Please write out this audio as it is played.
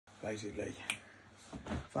basically.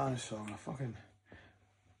 Found this song,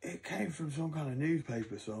 it came from some kind of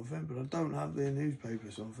newspaper or something, but I don't have the newspaper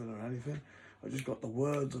or something or anything. I just got the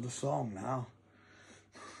words of the song now.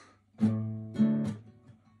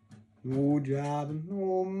 No job and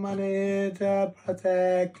no money to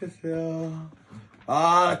protect yourself.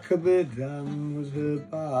 All that could be done was her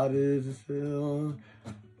body to sell.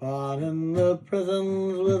 Born in the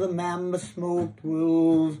prisons where the members smoked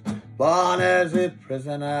wolves. Born as a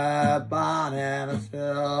prisoner, born in a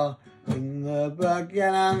cell. In the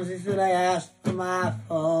beginnings, he said, I asked for my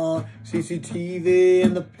phone. CCTV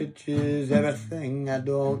and the pictures, everything I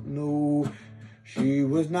don't know. She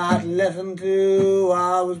was not listened to,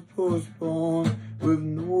 I was postponed, with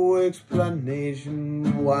no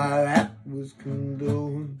explanation why that was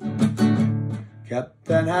condoned. Kept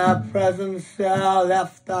in her presence cell,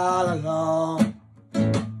 left all alone,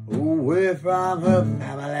 away from her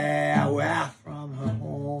family, away from her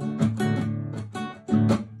home.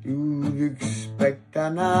 You'd expect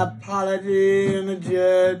an apology and a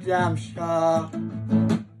judge, I'm sure.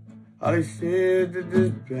 I said that there's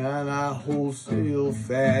been a wholesale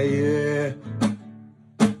failure.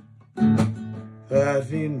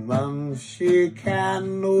 13 months she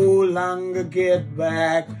can no longer get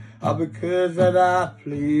back, all because of our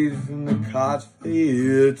pleas and the court's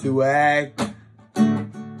failure to act.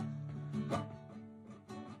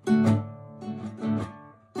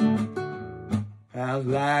 Sounds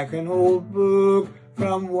like an old book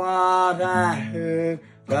from what I heard.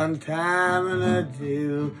 Done time in a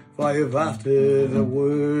jail for you've uttered a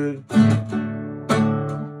word.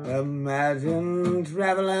 Imagine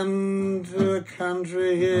traveling to a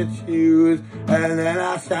country you choose, and then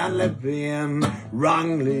I suddenly being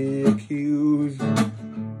wrongly accused.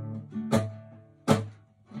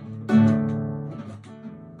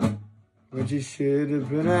 When she should have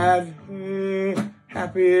been at her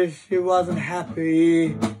happy, she wasn't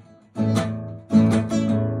happy.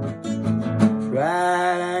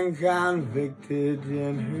 Tried and convicted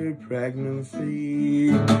in her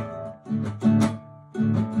pregnancy.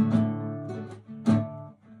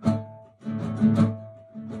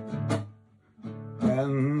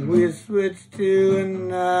 And we switched to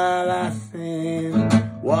another scene,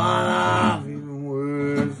 one of even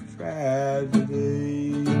worse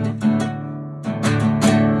tragedy.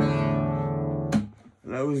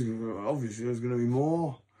 That was obviously there's going to be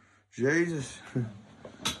more. Jesus.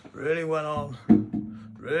 Really went on,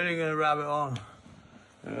 really gonna wrap it on.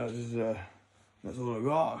 That's all I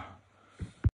got.